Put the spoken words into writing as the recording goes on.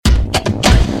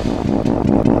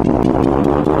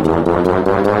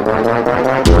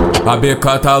A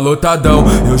BK tá lotadão,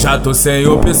 eu já tô sem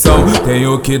opção.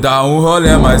 Tenho que dar um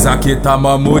rolê, mas aqui tá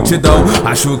uma multidão.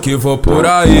 Acho que vou por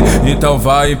aí, então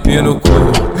vai empina o cu.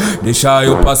 Deixa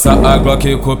eu passar a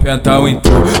Glock com o Pentão em tu.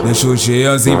 Deixa o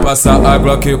Geanzinho passar a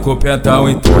Glock com o Pentão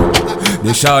em tu.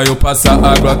 Deixa eu passar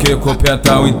a Glock com o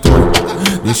Pentão em tu.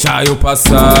 Deixa eu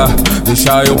passar,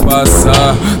 deixa eu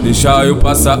passar, deixa eu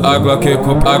passar a Glock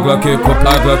com a Glock com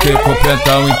a Glock com o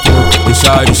Pentão em tu.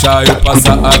 Deixa eu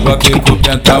passar a Glock com o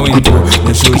Pentão em tu.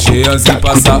 Deixa o Geanzinho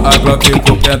passar a Glock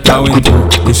com o Pentão em tu.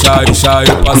 Deixa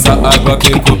eu passar a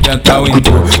Glock com o Pentão em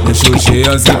tu. Deixa o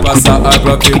Geanzinho passar a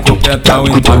Glock com o Pentão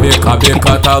em tu. A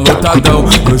BK tá lotadão,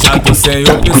 eu já tô sem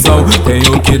opção.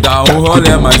 Tenho que dar um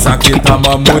rolê, mas aqui tá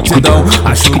uma multidão.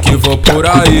 Acho que vou por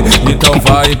aí, então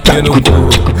vai empina o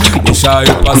cu. Deixa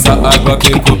eu passar a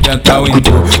Glock com o Pentão em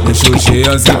tu. Deixa o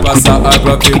Geanzinho passar a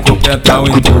Glock com o Pentão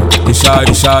em tu. Deixa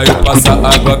eu passar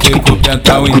a Glock com o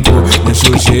Pentão em tu. Deixa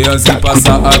o Geanzinho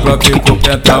passar a Glock com o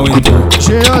Pentão em tu.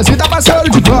 Geanzinho tá passando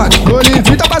de Glock, o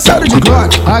Olivinho tá passando de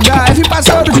Glock, HF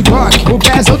passando de Glock, o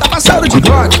Pezão tá passando de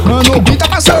Glock, Mano B tá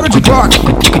passando de Glock.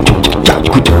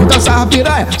 Então sarra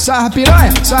piranha, sarra,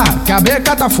 que a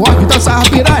BK tá forte. Então sarra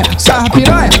piranha, sarra,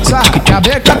 que a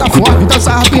BK tá forte. Então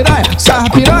sarra piranha, sarra,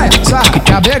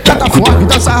 que a BK tá forte.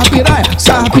 Então sarra piranha,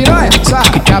 sarra,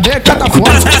 que a BK tá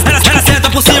forte. Ela senta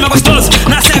por cima gostoso,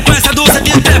 na sequência do set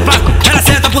de trepa. Ela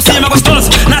senta por cima gostoso,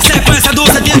 na sequência do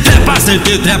set de trepa.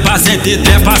 Sente trepa, sente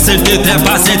trepa, sente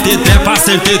trepa, sente trepa,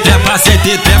 sente trepa,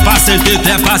 sente trepa, sente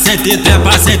trepa, sente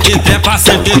trepa, sente trepa,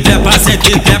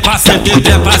 sente trepa, sente trepa, sente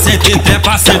trepa, sente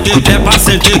trepa, sente trepa,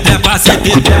 sente trepa,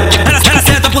 sente trepa. Ela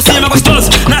senta por cima gostoso,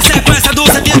 na sequência do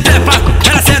set de trepa.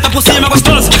 Ela senta por cima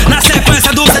gostoso, na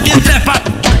sequência do set de trepa.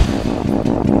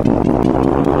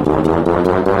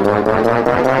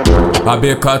 A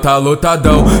BK tá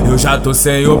lotadão, eu já tô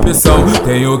sem opção.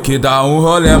 Tenho que dar um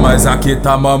rolê, mas aqui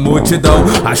tá uma multidão.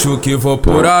 Acho que vou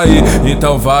por aí,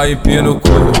 então vai empina o cu.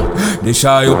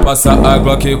 Deixa eu passar a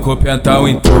Glock com o Pentão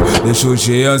em tu. Deixa o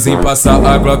Geanzinho passar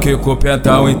a Glock com o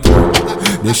Pentão em tu.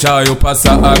 Deixa eu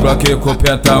passar a Glock com o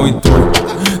Pentão em tu.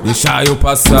 Deixa eu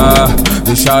passar,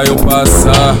 deixa eu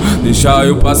passar, deixa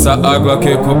eu passar a Glock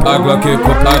com a Glock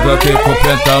com a Glock com o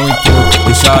Pentão em tu.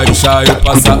 Deixa eu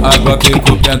passar a Glock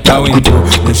com o Pentão em tu.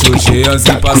 Deixa o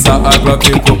Geanzinho passar a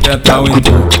Glock com o Pentão em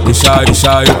tu. Deixa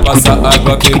eu passar a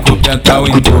Glock com o Pentão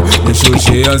em tu. Deixa o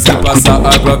Geanzinho passar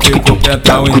a Glock com o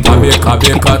Pentão em tu. A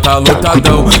BK tá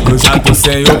lotadão, eu já tô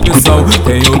sem opção.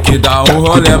 Tenho que dar um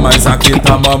rolê, mas aqui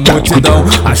tá uma multidão.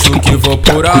 Acho que vou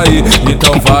por aí,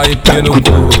 então vai empina o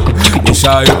cu.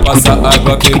 Deixa eu passar a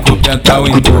Glock com o Pentão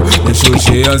em tu. Deixa o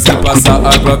Geanzinho passar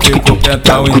a Glock com o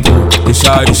Pentão em tu.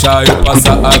 Deixa eu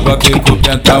passar a Glock com o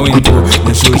Pentão em tu.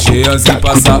 Deixa o Geanzinho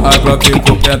passar a Glock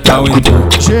com o Pentão em tu.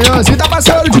 Geanzinho tá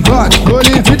passando de Glock, o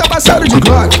Olivinho tá passando de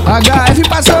Glock, HF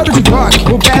passando de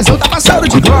Glock, o Pezão tá passando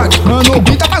de Glock, Mano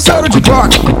B tá passando de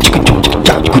Glock.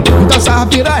 Então sarra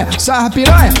piranha,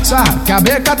 que a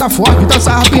BK tá forte. Então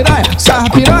sarra piranha,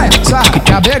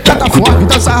 que a BK tá forte.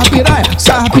 Então sarra piranha,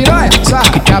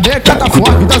 que a BK tá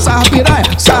forte. Então sarra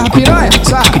piranha,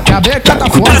 que a BK tá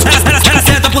forte. Ela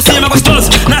senta por cima gostoso,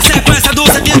 na sequência do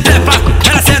set de trepa.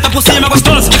 Ela senta por cima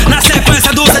gostoso, na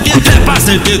sequência do set de trepa.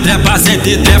 Sente trepa,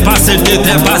 sente trepa, sente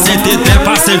trepa, sente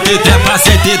trepa, sente trepa,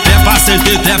 sente trepa,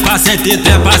 sente trepa, sente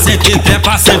trepa, sente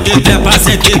trepa, sente trepa,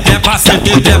 sente trepa,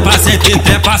 sente trepa, sente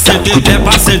trepa, sente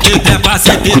trepa, sente trepa,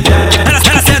 sente trepa.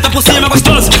 Ela senta por cima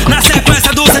gostoso, na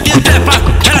sequência do set de trepa.